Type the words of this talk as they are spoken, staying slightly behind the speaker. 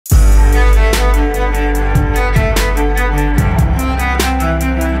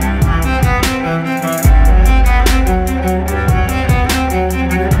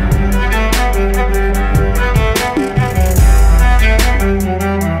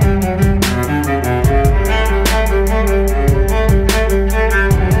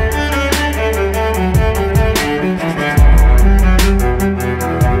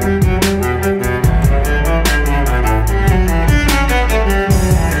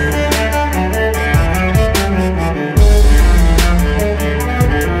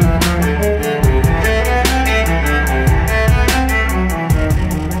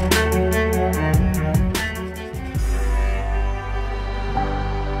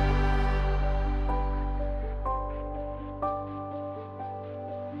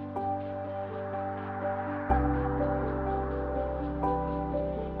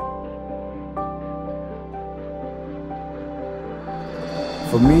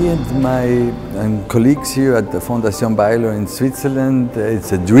For me and my colleagues here at the Fondation Beyeler in Switzerland,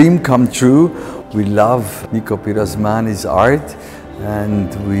 it's a dream come true. We love Niko Pirosmani's art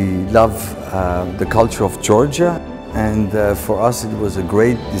and we love the culture of Georgia. And for us it was a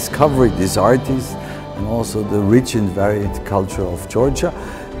great discovery, this artist, and also the rich and varied culture of Georgia.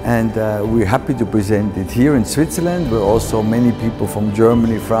 And we're happy to present it here in Switzerland, where also many people from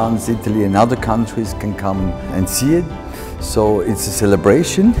Germany, France, Italy and other countries can come and see it. So it's a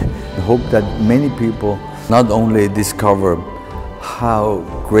celebration. I hope that many people not only discover how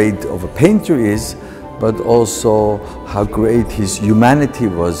great of a painter he is, but also how great his humanity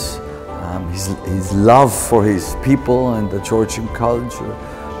was, his love for his people and the Georgian culture.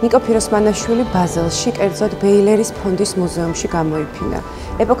 Niko Pirosmani Baselში, კერძოდ ბეილერის ფონდის მუზეუმში გამოიფინა.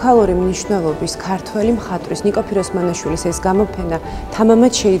 ეპოქალური მნიშვნელობის ქართველი მხატვრის Niko Pirosmani-ს ეს გამოფენა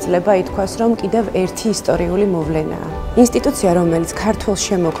თამამად შეიძლება ითქვას, რომ კიდევ ერთი ისტორიული მოვლენაა. ინსტიტუცია, რომელიც ქართულ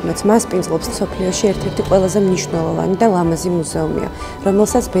შემოქმედს მასპინძლობს, მსოფლიოში ერთ-ერთი ყველაზე მნიშვნელოვანი და ლამაზი მუზეუმია,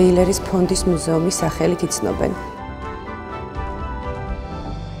 რომელსაც ბეილერის ფონდის მუზეუმის სახელით იცნობენ.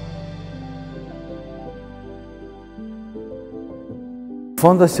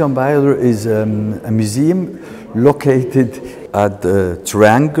 Fondation Beyeler is a museum located at the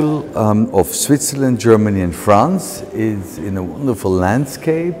triangle of Switzerland, Germany and France. It's in a wonderful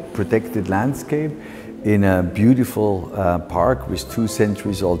landscape, protected landscape, in a beautiful park with 2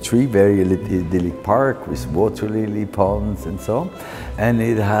 centuries-old tree, very idyllic park with water lily ponds and so on. And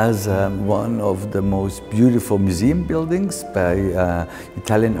it has one of the most beautiful museum buildings by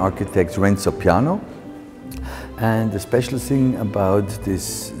Italian architect Renzo Piano. And the special thing about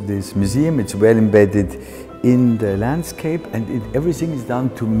this museum, it's well embedded in the landscape, and everything is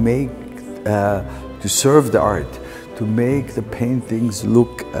done to make, to serve the art, to make the paintings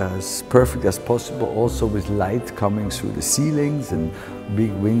look as perfect as possible, also with light coming through the ceilings and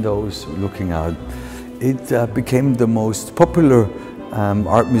big windows looking out. It became the most popular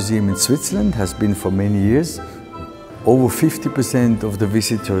art museum in Switzerland, has been for many years. Over 50% of the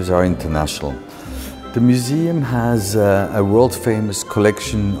visitors are international. The museum has a world-famous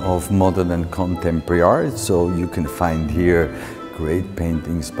collection of modern and contemporary art, so you can find here great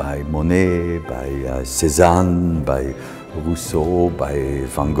paintings by Monet, by Cézanne, by Rousseau, by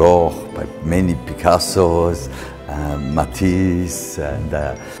Van Gogh, by many Picassos, Matisse, and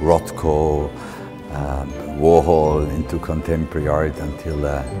Rothko, Warhol, into contemporary art until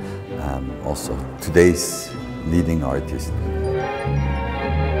also today's leading artists.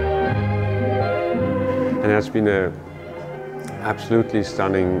 And it has been an absolutely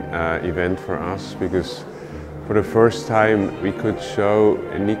stunning event for us, because for the first time we could show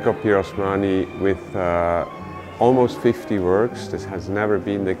Niko Pirosmani with almost 50 works. This has never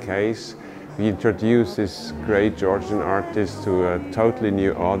been the case. We introduced this great Georgian artist to a totally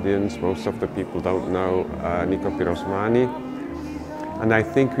new audience. Most of the people don't know Niko Pirosmani. And I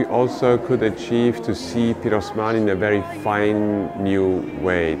think we also could achieve to see Pirosmani in a very fine, new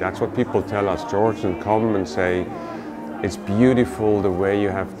way. That's what people tell us. Georgians come and say, it's beautiful the way you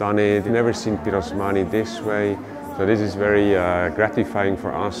have done it. I've never seen Pirosmani this way. So this is very gratifying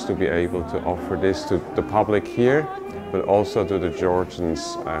for us to be able to offer this to the public here, but also to the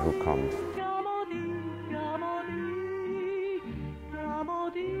Georgians who come.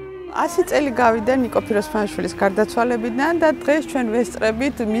 Asi წელი გავიდა Niko Pirosmani-ს გარდაცვალებიდან და დღეს ჩვენ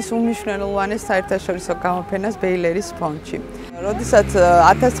ვესწრებით მის უმნიშვნელოვანეს საერთაშორისო გამოფენას ბეილერის ფონდში. როდესაც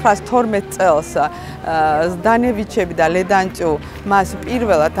 1912 წელს ზდანევიჩები და ლედანჭუ მას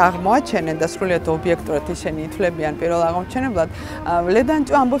პირველად აღმოაჩენენ და სრულიად ობიექტურად ისინი ითვლებიან პირველ აღმოჩენებლად,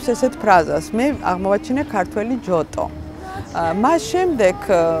 ლედანჭუ ამბობს ესეთ ფრაზას: მე აღმოვაჩინე ქართველი ჯოტო. მას შემდეგ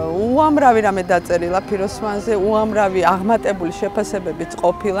უამრავი რამე დაწერილა Pirosmani-ზე, უამრავი აღმატებული შეფასებებიც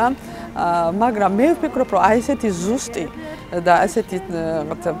ყოფილა, მაგრამ მე ვფიქრობ, რომ აი ესეთი ზუსტი და ესეთი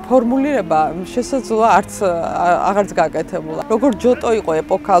ფორმულირება შესაძლოა აღარც გაკეთებულა. როგორც ჯოტო იყო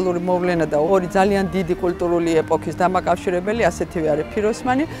ეპოქალური მოვლენა და ორი ძალიან დიდი კულტურული ეპოქის დამაკავშირებელი, ასეთივე არის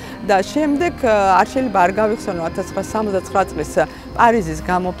Pirosmani და შემდეგ არ შეიძლება არ გავიხსენო 1969 წლის პარიზის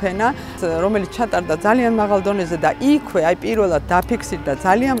გამოფენა, რომელიც ჩატარდა ძალიან მაღალ დონეზე და იქვე აი პირველად დაფიქსირდა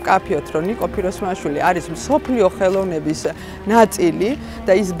ძალიან მკაფიოდ, რომ Niko Pirosmani არის მსოფლიო ხელოვნების ნაწილი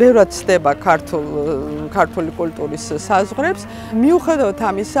და ის ბევრად ცდება ქართული კულტურის საზღვრებს. მიუხედავად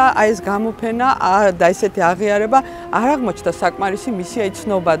ამისა, აი ეს გამოფენა და ესეთი აღიარება არ აღმოჩნდა საკმარისი მისი აი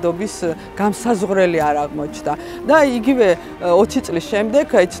ცნობადობის გამსაზღვრელი არ აღმოჩნდა. და იგივე 20 წლის შემდეგ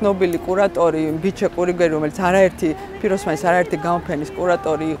აი ცნობილი კურატორი ბიჩე კურიგერი, რომელიც არაერთი Pirosmani-ს არაერთი გამოფენის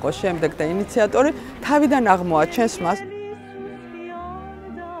კურატორი იყო შემდეგ და ინიციატორი, თავიდან აღმოაჩენს მას.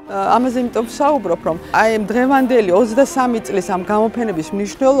 ამაზე იმიტომ ვსაუბრობ, რომ აი დღევანდელი 23 წლის ამ გამოფენების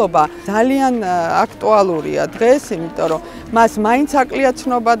მნიშვნელობა ძალიან აქტუალურია დღეს, იმიტომ რომ მას მაინც აკლია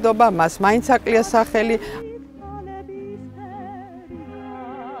ცნობადობა, მას მაინც აკლია სახელი.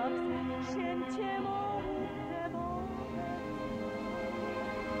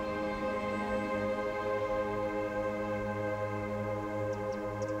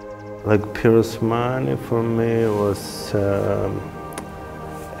 Like Pirosmani for me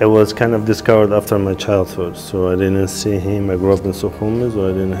it was kind of discovered after my childhood, so I didn't see him. I grew up in Sukhumi, so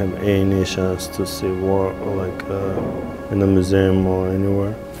I didn't have any chance to see war like in a museum or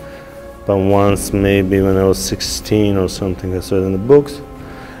anywhere. But once, maybe when I was 16 or something, I saw it in the books.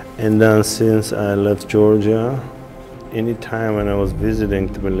 And then since I left Georgia, any time when I was visiting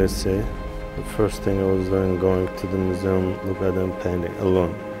Tbilisi, the first thing I was doing, going to the museum, look at them painting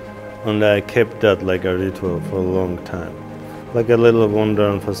alone. And I kept that like a ritual for a long time. Like a little wonder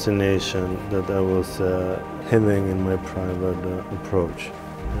and fascination that I was having in my private approach.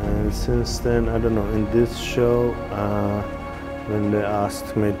 And since then, I don't know, in this show, when they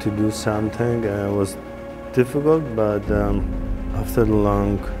asked me to do something, it was difficult, but after a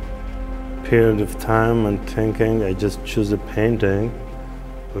long period of time and thinking, I just chose a painting,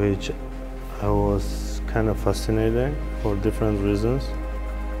 which I was kind of fascinating for different reasons.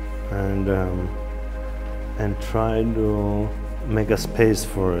 And try to make a space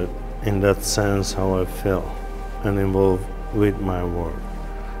for it in that sense how I feel and involve with my work.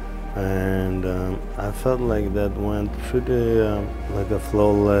 And I felt like that went pretty like a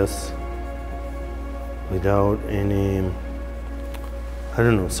flawless, without any, I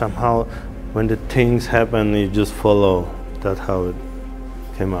don't know, somehow when the things happen you just follow, that's how it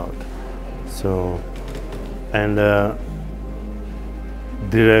came out. So, and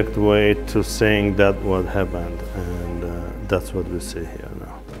direct way to saying that what happened, and that's what we see here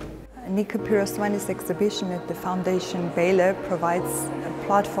now. Niko Pirosmani's exhibition at the Fondation Beyeler provides a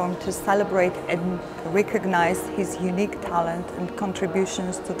platform to celebrate and recognize his unique talent and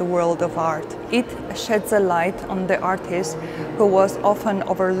contributions to the world of art. It sheds a light on the artist who was often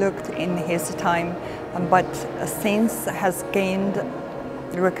overlooked in his time, but since has gained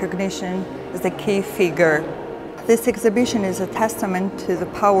recognition as a key figure. This exhibition is a testament to the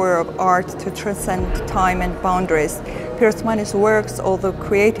power of art to transcend time and boundaries. Pirosmani's works, although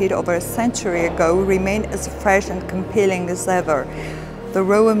created over a century ago, remain as fresh and compelling as ever. The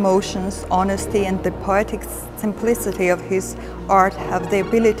raw emotions, honesty, and the poetic simplicity of his art have the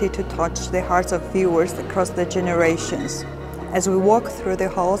ability to touch the hearts of viewers across the generations. As we walk through the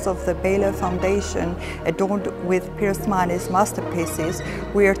halls of the Beyeler Foundation, adorned with Pirosmani's masterpieces,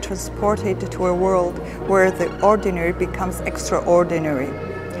 we are transported to a world where the ordinary becomes extraordinary.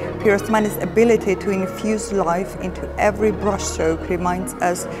 Pirosmani's ability to infuse life into every brushstroke reminds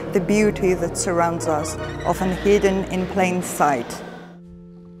us the beauty that surrounds us, often hidden in plain sight.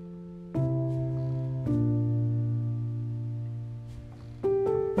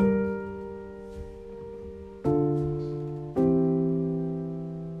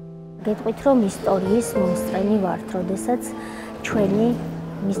 გეტყვით რომ ისტორიის მონსტრენი ვართ, როდესაც ჩვენი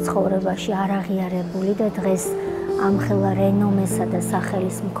მის ცხოვრებაში არაღიარებული და დღეს ამხელა რენომესა და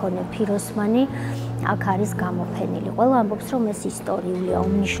სახელის მქონე Pirosmani აქ არის გამოფენილი. ყველა ამბობს რომ ეს ისტორიულია,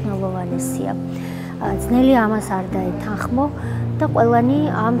 უმნიშვნელოვანესია. ძნელი ამას არ დაეთანხმო და ყველანი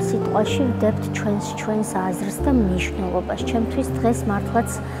ამ სიტყვაში ვდებთ ჩვენს აზრს და მნიშვნელობას. ჩემთვის დღეს მართლაც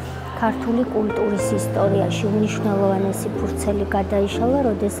ქართული კულტურის ისტორიაში უმნიშვნელოვანესი ფურცელი გადაიშალა,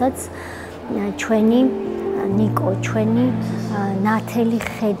 როდესაც ჩვენი ნიკო, ჩვენი ნათელი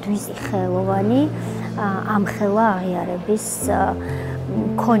ხედვის ხელოვანი ამხელა აღიარების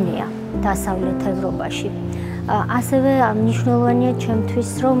მქონეა დასავლეთ ევროპაში. ასევე მნიშვნელოვანია ჩემთვის,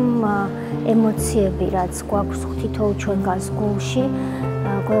 რომ ემოციები, რაც გვაქვს თითოეულ ჩვენგანს გულში,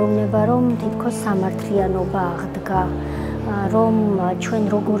 გვეუბნება, რომ თითქოს სამართლიანობა აღდგა, რომ ჩვენ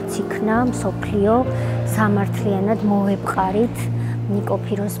როგორც იქნა მსოფლიო სამართლიანად მოვეპყარით ნიკო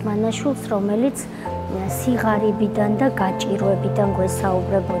Pirosmani-შვილს, რომელიც სიღარიბიდან და გაჭირვებიდან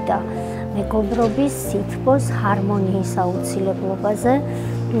გვესაუბრებოდა მეგობრობის, სითბოს, ჰარმონიის აუცილებლობაზე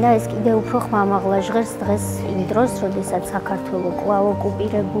და ეს კიდევ უფრო ხმამაღლა ჟღერს დღეს იმ დროს, როდესაც საქართველო კვლავ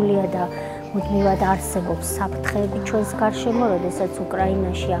ოკუპირებულია და მუდმივად არსებობს საფრთხეები ჩვენს გარშემო, როდესაც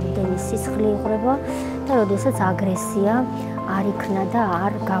უკრაინაში ამდენი სისხლი იღვრება და როდესაც აგრესია არ იქნა და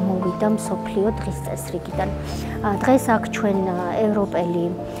არ გამოვიდა მსოფლიო დღის წესრიგიდან. დღეს აქ ჩვენ ევროპელი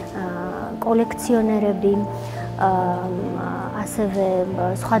კოლექციონერები, ასევე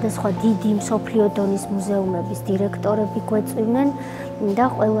სხვადასხვა დიდი მსოფლიო დონის მუზეუმების დირექტორები გვეწვივნენ და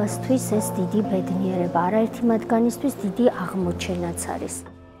ყველასთვის ეს დიდი ბედნიერება, არაერთი მათგანისთვის დიდი აღმოჩენაც არის.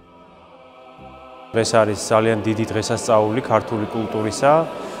 დღეს არის ძალიან დიდი დღესასწაული ქართული კულტურისა.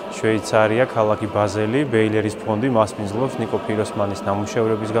 შვეიცარია, ქალაქი ბაზელი, ბეილერის ფონდი მას მისდევს ნიკო პიროსმანის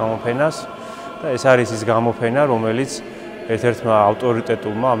ნამუშევრების გამოფენას და ეს არის ის გამოფენა, რომელიც ერთ-ერთმა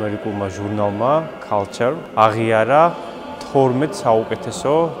ავტორიტეტულმა ამერიკულმა ჟურნალმა Culture აღიარა 12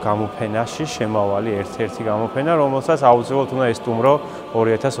 საუკეთესო გამოფენაში შემავალი ერთ-ერთი გამოფენა, რომელსაც აუცილებლად უნდა ესტუმრო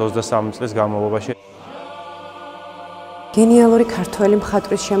 2023 წლის განმავლობაში. გენიალური ქართველი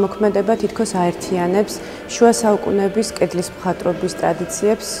მხატვრის შემოქმედება თითქოს აერთიანებს შუა საუკუნეების კედლის მხატვრობის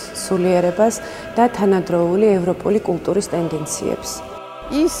ტრადიციებს, სულიერებას და თანადროული ევროპული კულტურის ტენდენციებს.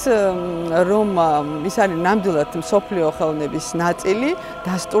 ის რომ ის არის ნამდვილად მსოფლიო ხელოვნების ნაწილი,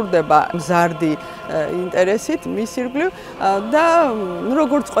 დასტურდება მზარდი ინტერესით მის ირგვლივ და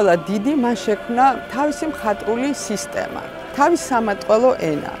როგორც ყველა დიდი, მან შექმნა თავისი მხატვრული სისტემა, თავის სამატყველო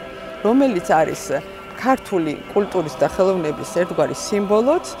ენა, რომელიც არის ქართული კულტურის და ხელოვნების ერთგვარი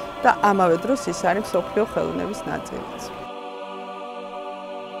სიმბოლოც და ამავე დროს ის არის მსოფლიო ხელოვნების ნაწილიც.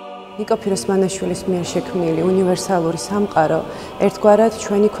 ნიკო პიროსმანაშვილის მიერ შექმნილი უნივერსალური სამყარო ერთგვარად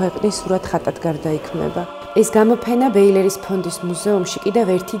ჩვენი ქვეყნის სურათ ხატად გარდაიქმნება. ეს გამოფენა ბეილერის ფონდის მუზეუმში კიდევ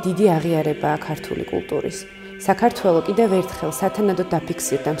ერთი დიდი აღიარებაა ქართული კულტურის. საქართველო კიდევ ერთხელ სათანადოდ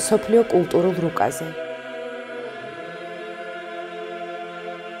დაფიქსირდა მსოფლიო კულტურულ რუკაზე.